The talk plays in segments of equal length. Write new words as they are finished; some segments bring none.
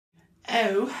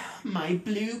Oh, my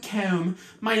blue comb,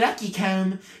 my lucky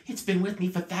comb. It's been with me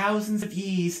for thousands of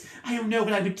years. I don't know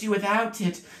what I would do without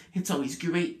it. It's always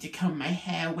great to comb my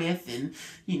hair with and,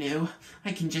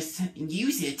 I can just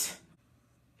use it.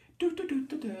 Blue,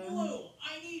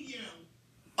 I need you.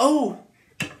 Oh,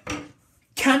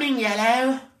 coming,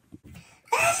 Yellow.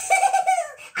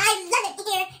 I love it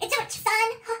here. It's so much fun.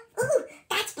 Ooh,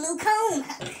 that's blue comb. I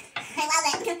love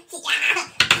it. Yeah.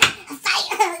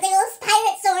 Fire, the old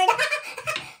pirate sword.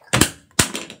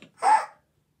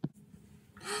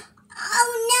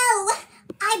 Oh no,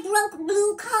 I broke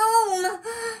blue comb.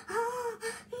 Oh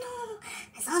no,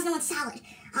 as long as no one's solid,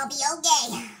 I'll be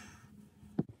okay.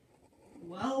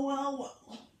 Well.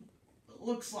 It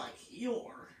looks like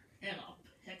you're in a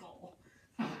pickle.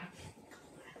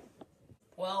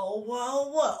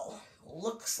 Well.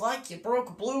 Looks like you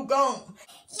broke blue gum.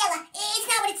 Yella, it's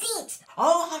not what it seems.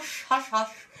 Oh, hush.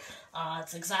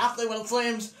 It's exactly what it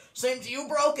seems. Seems you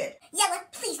broke it. Yella,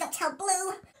 please don't tell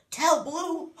Blue. Tell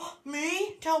Blue?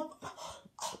 Me?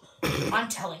 I'm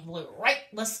telling Blue right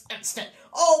this instant.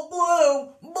 Oh,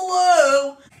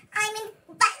 Blue! I'm in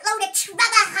buttload of trouble.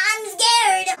 I'm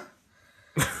scared.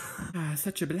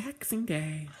 Such a relaxing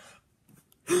day.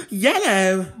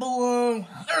 Yellow! Blue,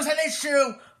 there's an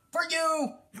issue for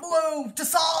you, Blue, to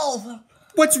solve.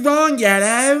 What's wrong,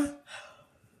 Yellow?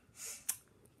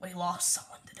 We lost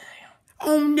someone today.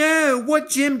 Oh no, what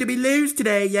gym did we lose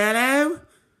today, Yellow?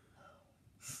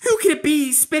 Who could it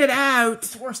be? Spit it out.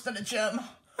 It's worse than a gym.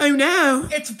 Oh no.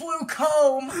 It's blue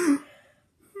comb.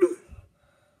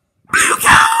 Blue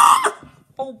comb!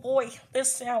 Oh boy,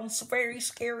 this sounds very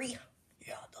scary.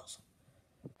 Yeah, it does.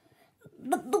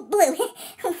 Blue,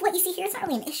 what you see here is not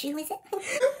really an issue, is it?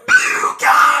 Blue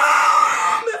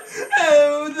comb!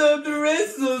 Oh, the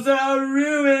bristles are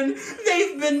ruined.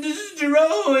 They've been destroyed.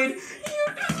 You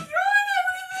destroyed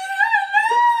everything I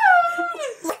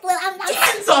loved. Well, I'm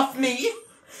Hands off me.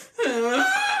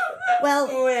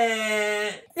 Well,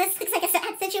 Wait. this looks like a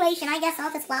sad situation. I guess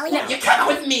I'll just follow No, you. you're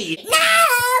coming with me. No!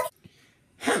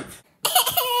 What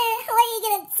are you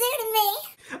gonna do to me?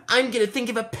 I'm gonna think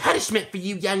of a punishment for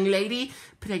you, young lady,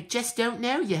 but I just don't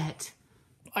know yet.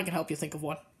 I can help you think of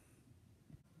one.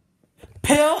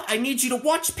 Pill, I need you to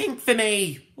watch Pink for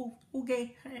me. Oh,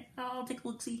 okay. I'll take a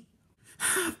look-see.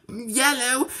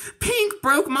 Yellow, Pink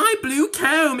broke my blue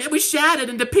comb. It was shattered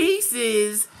into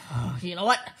pieces. You know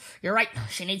what? You're right.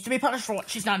 She needs to be punished for what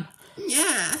she's done.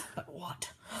 Yeah. But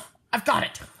what? I've got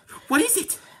it. What is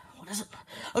it? What is it?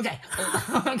 Okay.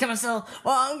 I'm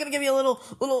gonna give you a little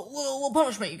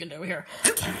punishment you can do here.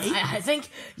 Okay. I think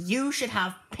you should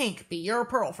have Pink be your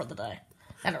pearl for the day.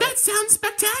 That sounds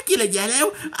spectacular,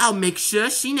 Yellow. I'll make sure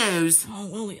she knows. Oh,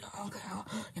 well, yeah, okay.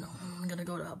 I'm gonna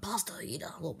go to pasta, eat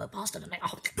a little bit of pasta tonight.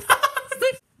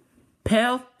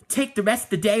 Pill, take the rest of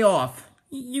the day off.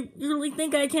 You really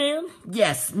think I can?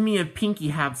 Yes, me and Pinky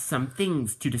have some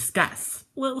things to discuss.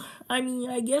 Well, I mean,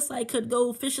 I guess I could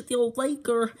go fish at the old lake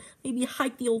or maybe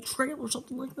hike the old trail or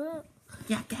something like that.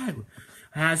 Yeah, go.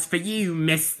 As for you,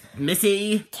 Missy...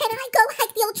 Can I go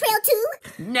hike the old trail too?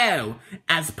 No.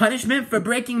 As punishment for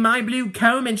breaking my blue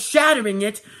comb and shattering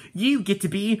it, you get to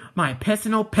be my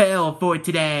personal pill for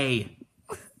today.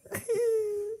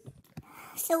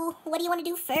 So, what do you want to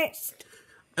do first?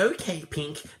 Okay,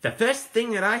 Pink. The first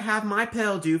thing that I have my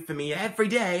pill do for me every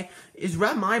day is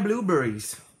rub my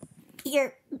blueberries.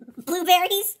 Your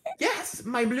blueberries? Yes,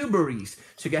 my blueberries.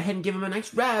 So go ahead and give them a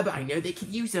nice rub. I know they could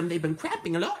use them. They've been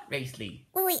cramping a lot recently.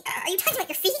 Wait, are you talking about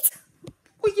your feet?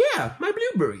 Well, yeah, my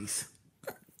blueberries.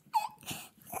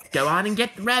 Go on and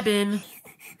get the rubbing.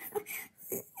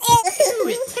 Ooh,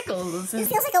 it tickles. It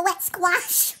feels like a wet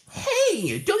squash.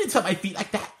 Hey, don't insult my feet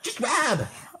like that. Just rub.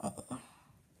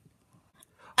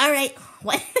 Alright,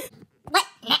 what? What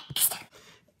next?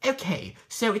 Okay,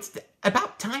 so it's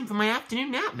about time for my afternoon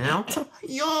nap now.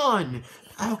 Yawn.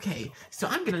 Okay, so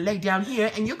I'm gonna lay down here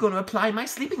and you're gonna apply my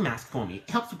sleeping mask for me. It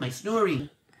helps with my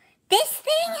snoring. This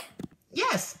thing?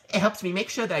 Yes, it helps me make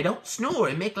sure that I don't snore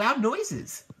and make loud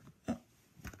noises. Go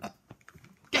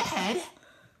ahead.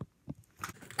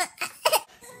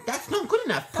 That's not good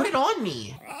enough. Put it on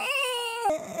me.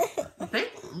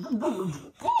 Good.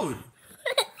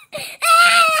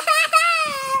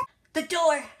 The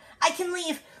door! I can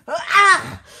leave!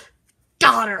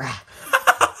 Got her!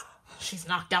 She's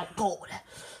knocked out cold.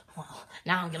 Well,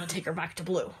 now I'm gonna take her back to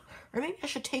Blue. Or maybe I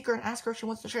should take her and ask her if she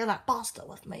wants to share that pasta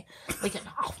with me. We can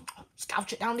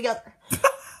scouch it down together.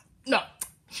 No,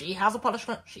 she has a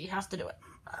punishment. She has to do it.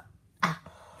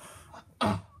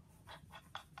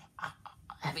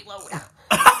 Heavy load.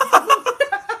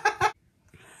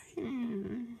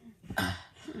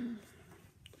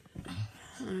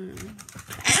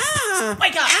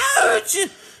 Wake up! Ouch!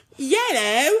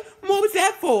 Yellow? What was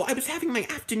that for? I was having my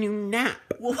afternoon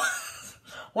nap.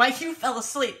 While you fell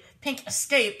asleep, Pink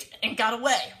escaped and got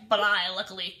away, but I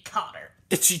luckily caught her.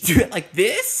 Did she do it like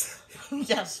this?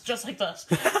 Yes, just like this.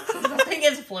 The thing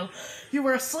is, Blue, you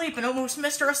were asleep and almost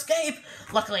missed her escape.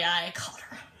 Luckily, I caught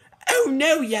her. Oh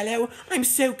no, Yellow. I'm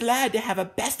so glad to have a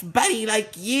best buddy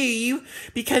like you,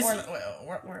 because...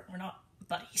 We're not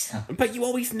buddies. But you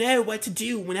always know what to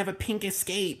do whenever Pink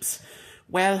escapes.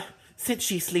 Well, since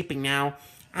she's sleeping now,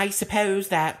 I suppose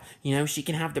that, she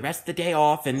can have the rest of the day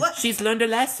off and What? she's learned her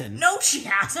lesson. No, she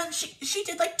hasn't. She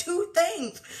did like 2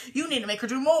 things. You need to make her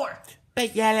do more.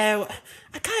 But Yellow,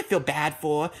 I kind of feel bad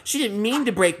for her. She didn't mean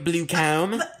to break Blue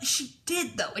Comb. But she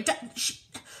did, though.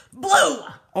 Blue!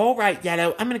 All right,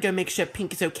 Yellow, I'm going to go make sure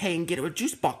Pink is okay and get her a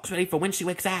juice box ready for when she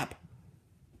wakes up.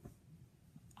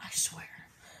 I swear.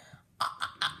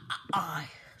 I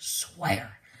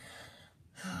swear.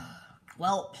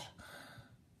 Well,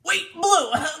 wait,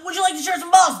 Blue, would you like to share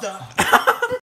some balls, though?